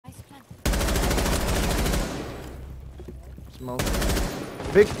smoke.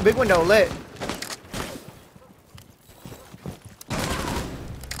 Big window lit.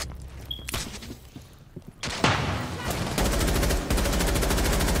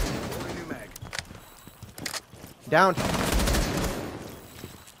 Down.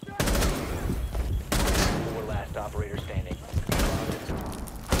 Four last operator standing.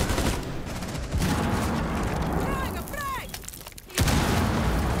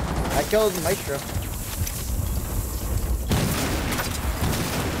 I killed Maestro.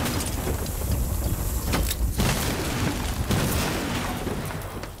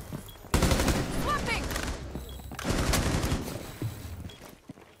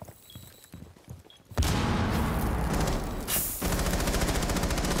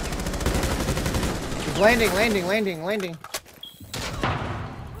 Landing.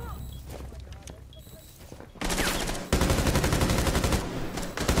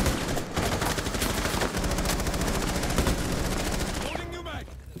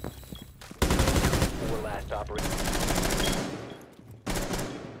 Four last operator.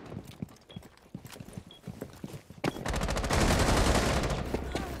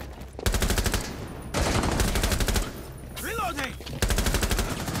 Reloading.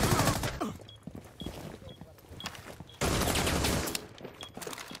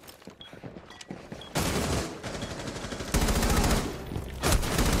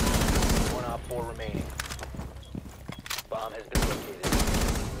 Four remaining. Bomb has been located.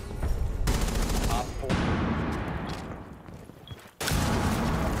 Op 4.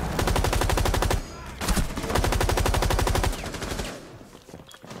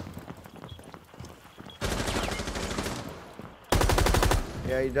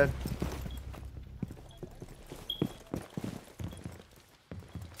 Yeah, he did.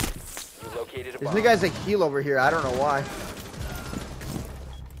 You located a This bomb. nigga has a heal over here. I don't know why.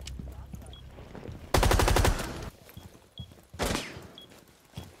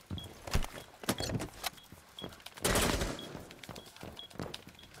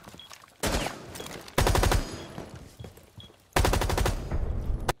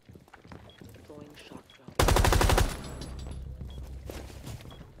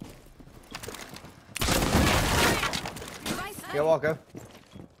 Yeah, Walker.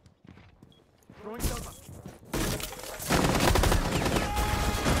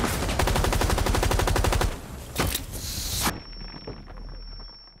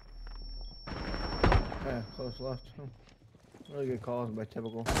 Yeah, close left. Really good calls by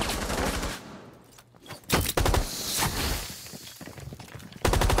typical.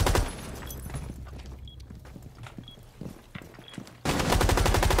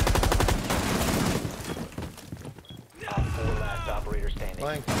 Four last operator standing.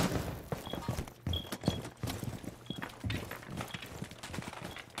 Blank.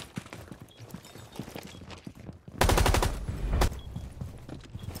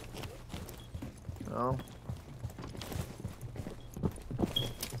 No.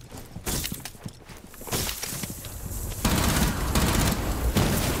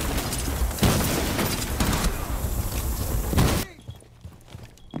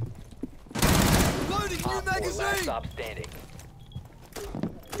 Loading new Op 4 last magazine. stop standing.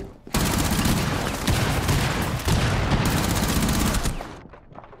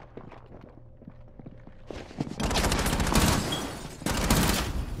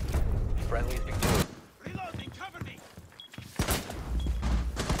 Friendly's victorious. Reloading. Cover me.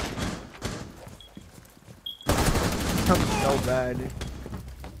 So bad, dude.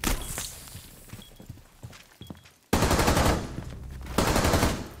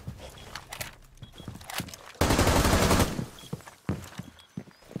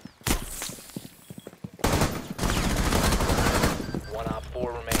 One op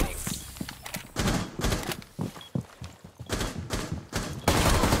 4 remaining.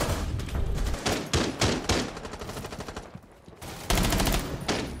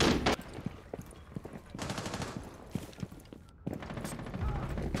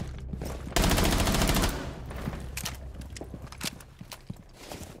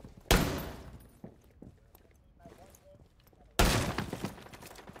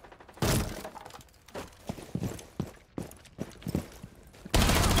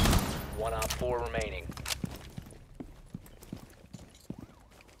 One op 4 remaining.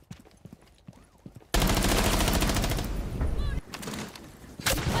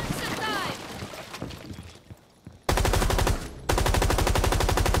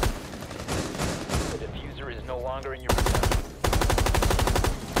 The diffuser is no longer in your possession.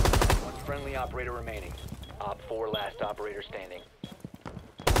 One friendly operator remaining. Op 4 last operator standing.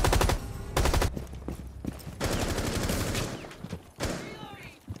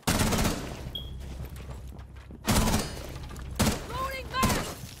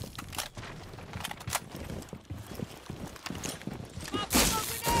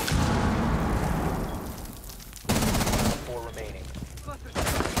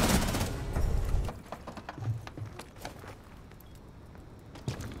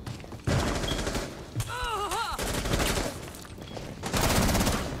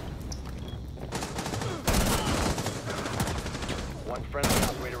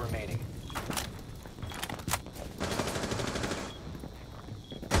 operator remaining.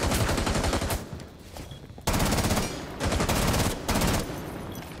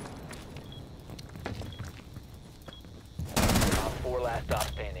 Op 4 last stop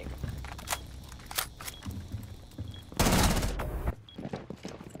standing.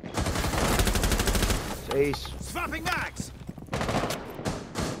 Ace. Swapping mags.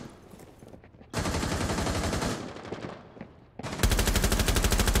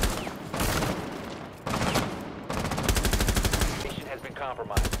 Mission has been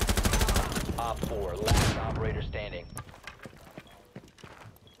compromised. Op 4 last operator standing.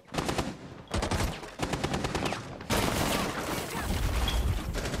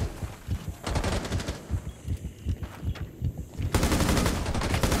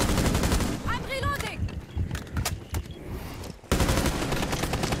 I'm reloading.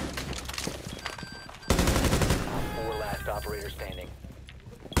 Op 4 last operator standing.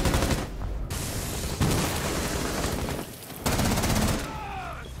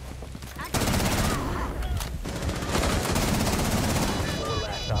 Four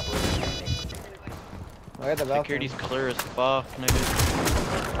last operator standing. I got the balcony. Security's clear as fuck,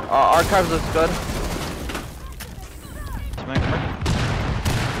 nigga. Archives looks good.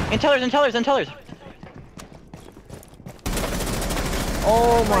 Intellers.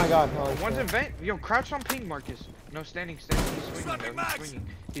 Oh my god. Holy One's shit. in vent. Yo, crouch on ping, Marcus. No, standing. He's swinging, Slapping though. He's mags. swinging.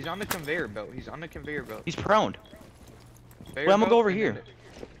 He's on the conveyor belt. He's prone. Conveyor Well, I'm gonna go belt, over and here. then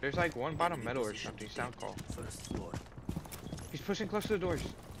There's like one bottom metal or something. Sound call. He's pushing close to the doors.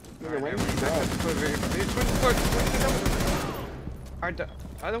 Alright, wait, never mind. He's swinging close. Alright, the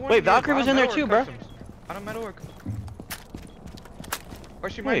other one. Wait, yeah, Valkyrie was bottom in there metal too, or bro. customs. Bottom metal or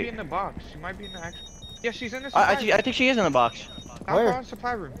she might Wait. be in the box. She might be in the actual. Yeah, she's in the I supply room. think she is in the box. Sound Where? call in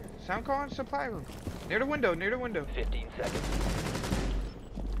supply room. Sound call in supply room. Near the window. 15 seconds.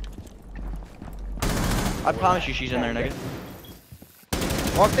 I promise you she's in there, nigga.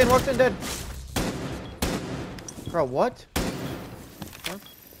 Walked in, dead. Bro, what? Huh?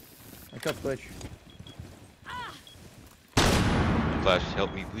 I cut glitch. Flash,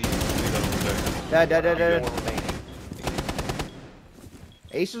 help me, please. Dead. Four remaining.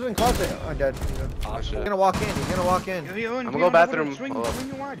 Ace is in closet. Oh, dead. He's gonna walk in. I'm gonna go bathroom. Swing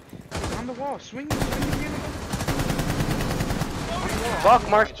wide. He's on the wall. Swing. Fuck,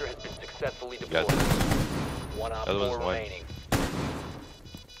 Mark. User has been successfully Got deployed. this. One op Other 4 one's white. remaining.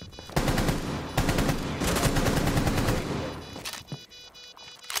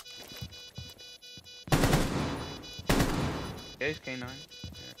 There's K9.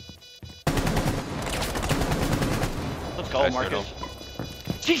 Let's go, Nice Marcus. turtle.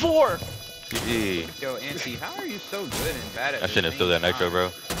 C4! GG. Yo, Anti, how are you so good and bad at I shouldn't have filled that nitro, bro.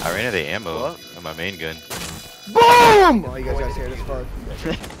 I ran out of ammo What? on my main gun. Boom! Oh, you guys gotta see this fuck.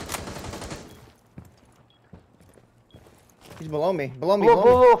 He's below me.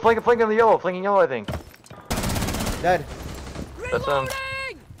 Whoa, flanking the yellow, I think. Dead. That's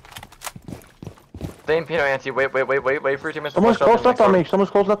Stay in Pino, Anti. Wait for your teammates to Someone's flush close left on me.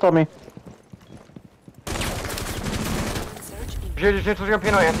 Someone's close left on me. You're switching on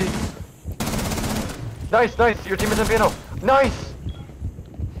Pino, Anti. Nice. Your teammate's in Pino. Nice.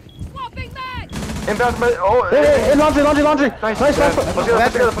 Swapping mag. Inbound. Oh. Hey, laundry. Nice. Nice.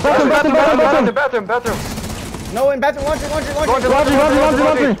 Bathroom. No, in bathroom.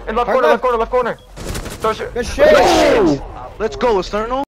 Laundry. In left corner. Good shit. Let's go, Eternal.